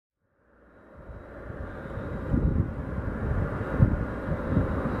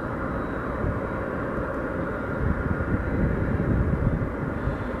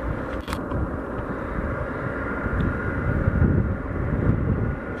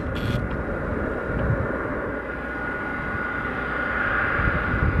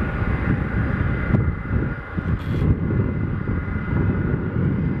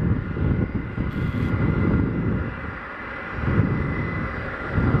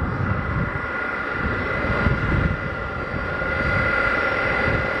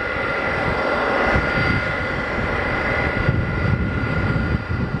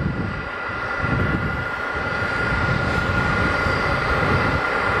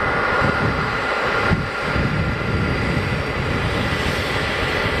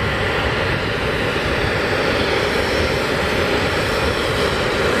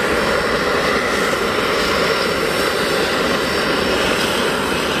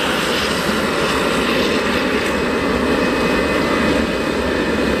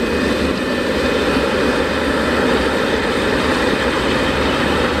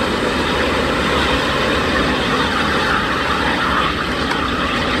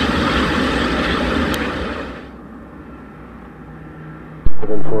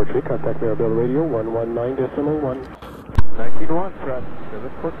743, contact Mirabel radio 119.1. 19-1, Pratt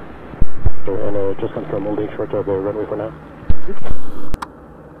 743. And just confirm holding short of the runway for now.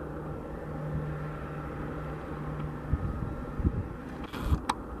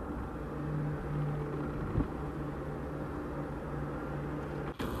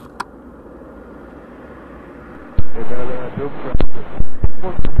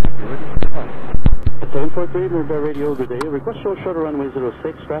 At 743, Mirabel radio, good day. Request short runway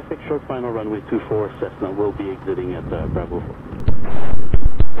 06, traffic short final runway 24, Cessna will be exiting at Bravo 4.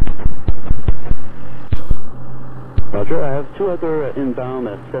 Roger, I have two other inbound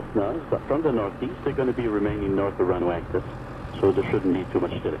Cessnas from the northeast. They're going to be remaining north of runway access, so there shouldn't be too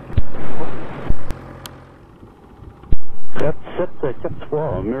much delay.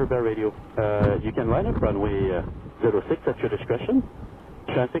 C-FPAW, Mirabel radio. You can line up runway 06 at your discretion.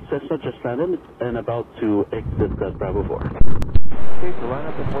 Traffic Cessna just landed and about to exit at Bravo 4. Okay, so line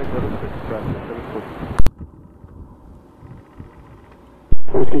up at point 06, traffic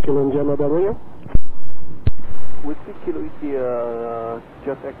 743. Whiskey Kilo India Mirabel radio. Whiskey Kilo India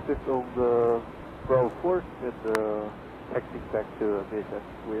just exit on the Bravo 4 and taxiing back to Aviation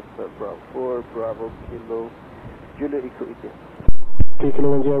with Bravo 4, Bravo Kilo, Julia Eco India.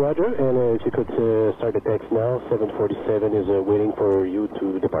 Kilo India, Roger, and if you could start the taxi now, 747 is waiting for you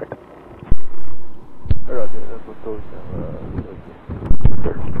to depart. Roger, that's what's going now.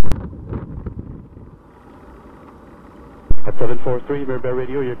 At 743, Mirabel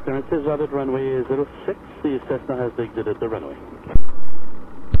radio, your clearance is out at runway 06. The Cessna has exited the runway.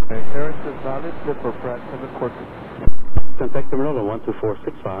 Okay, clearance is valid for Pratt 743. Contact terminal on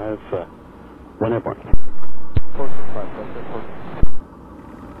 12465, 1 airborne. 465, Pratt 743.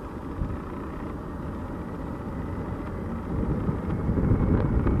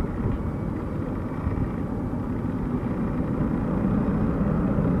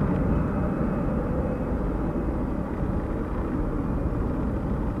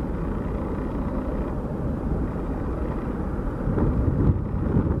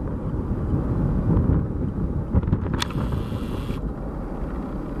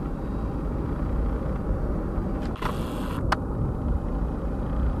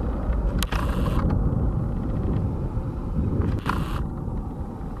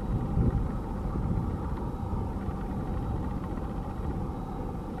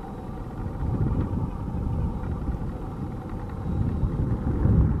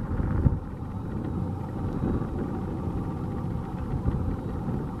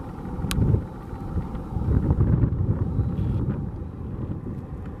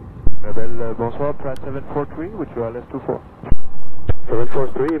 Bonsoir, Pratt 743, with ULS 24.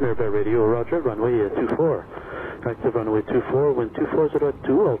 743, Mirabel radio, Roger, runway 24. Active runway 24, wind 240 at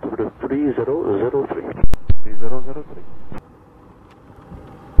 2, altimeter 3003. 3003.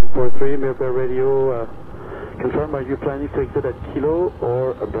 43, Mirabel radio, confirm, are you planning to exit at Kilo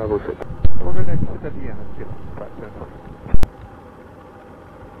or Bravo 6? We're going to exit at the end of Kilo, Pratt 743.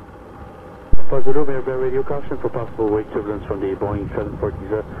 Positive, Mirabel radio, caution for possible wake turbulence from the Boeing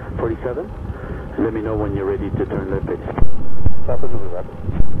 747. Let me know when you're ready to turn left base. Rapid, rapid.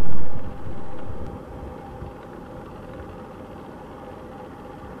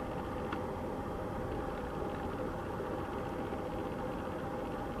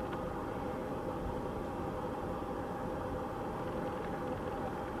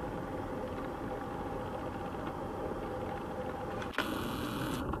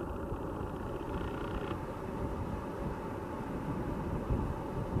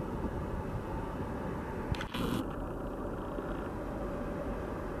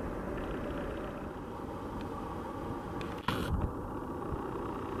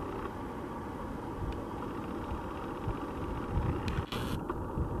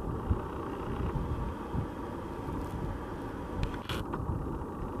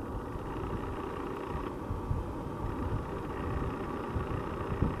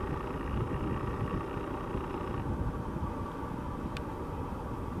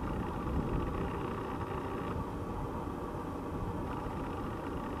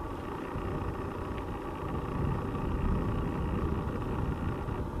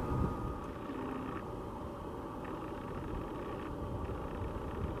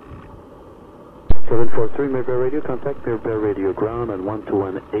 .43 Mirabel radio, contact Mirabel radio ground on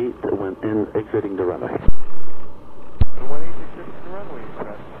 1218 when exiting the runway. 118 exiting the runway,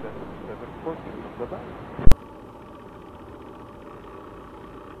 Pratt 743, bye-bye.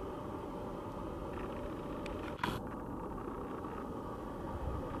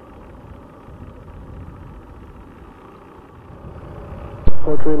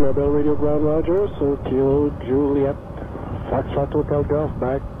 Mirabel radio ground, Roger, so Kilo Juliet Foxtrot Hotel Golf,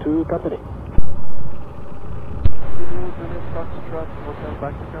 back to company. Juliet Foxtrot Hotel,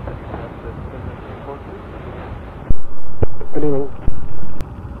 back to company. That's 742. Good evening.